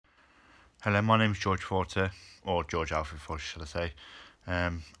Hello, my name is George Forter, or George Alfred Forter, shall I say.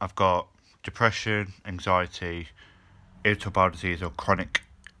 I've got depression, anxiety, irritable bowel disease or chronic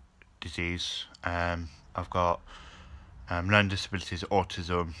disease. I've got learning disabilities,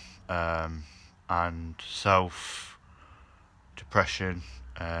 autism, and self-depression.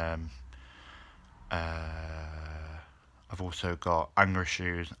 I've also got anger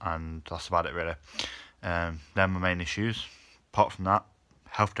issues, and that's about it really. They're my main issues. Apart from that,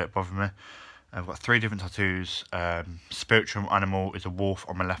 health don't bother me. I've got 3 different tattoos. Spiritual animal is a wolf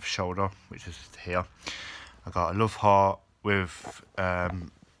on my left shoulder, which is here. I've got a love heart with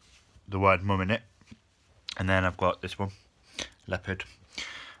the word mum in it. And then I've got this one, leopard.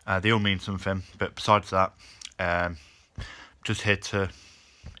 They all mean something, but besides that, just here to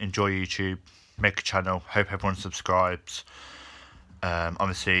enjoy YouTube, make a channel, hope everyone subscribes.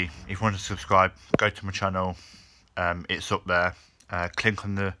 Obviously, if you want to subscribe, go to my channel, it's up there. Click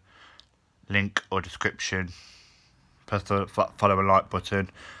on the link or description, press the follow and like button,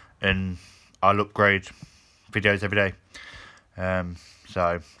 and I'll upgrade videos every day.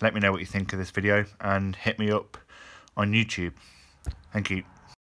 So let me know what you think of this video and hit me up on YouTube. Thank you.